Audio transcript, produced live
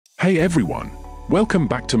Hey everyone, welcome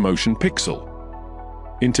back to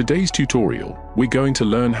MotionPXL. In today's tutorial, we're going to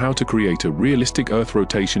learn how to create a realistic Earth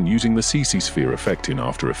rotation using the CC sphere effect in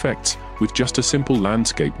After Effects with just a simple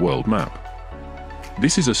landscape world map.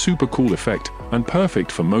 This is a super cool effect and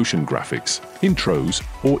perfect for motion graphics, intros,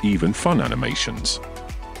 or even fun animations.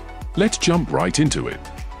 Let's jump right into it.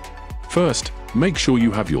 First, make sure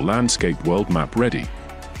you have your landscape world map ready.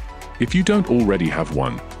 If you don't already have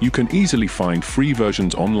one, you can easily find free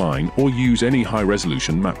versions online or use any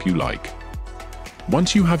high-resolution map you like.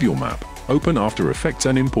 Once you have your map, open After Effects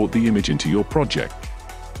and import the image into your project.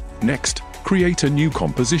 Next, create a new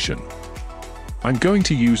composition. I'm going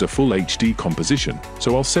to use a full HD composition,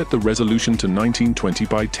 so I'll set the resolution to 1920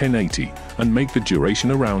 by 1080 and make the duration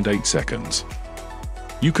around 8 seconds.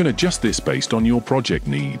 You can adjust this based on your project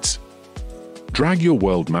needs. Drag your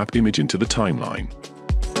world map image into the timeline.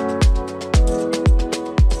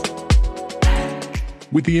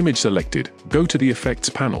 With the image selected, go to the Effects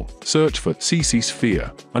panel, search for CC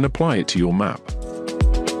Sphere, and apply it to your map.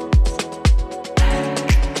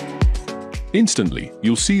 Instantly,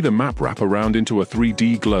 you'll see the map wrap around into a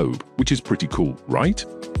 3D globe, which is pretty cool, right?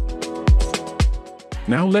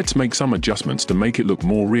 Now let's make some adjustments to make it look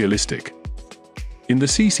more realistic. In the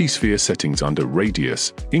CC Sphere settings under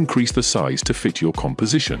Radius, increase the size to fit your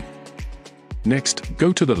composition. Next,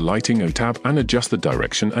 go to the Lighting tab and adjust the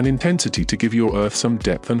direction and intensity to give your Earth some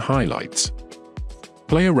depth and highlights.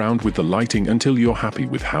 Play around with the lighting until you're happy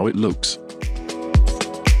with how it looks.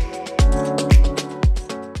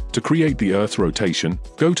 To create the Earth rotation,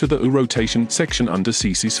 go to the Rotation section under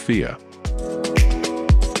CC Sphere.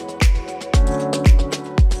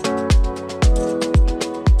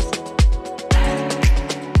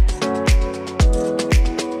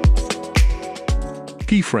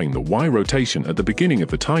 Keyframe the Y rotation at the beginning of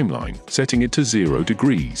the timeline, setting it to 0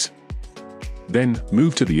 degrees. Then,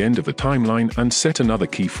 move to the end of the timeline and set another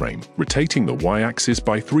keyframe, rotating the Y-axis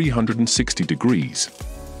by 360 degrees.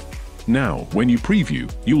 Now, when you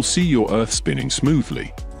preview, you'll see your Earth spinning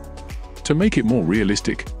smoothly. To make it more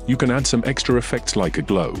realistic, you can add some extra effects like a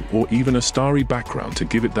glow or even a starry background to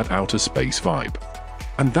give it that outer space vibe.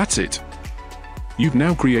 And that's it! You've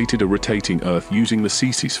now created a rotating Earth using the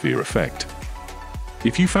CC Sphere effect.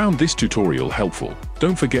 If you found this tutorial helpful,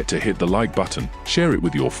 don't forget to hit the like button, share it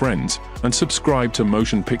with your friends, and subscribe to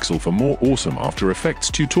MotionPXL for more awesome After Effects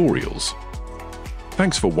tutorials.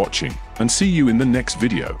 Thanks for watching, and see you in the next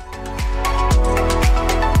video.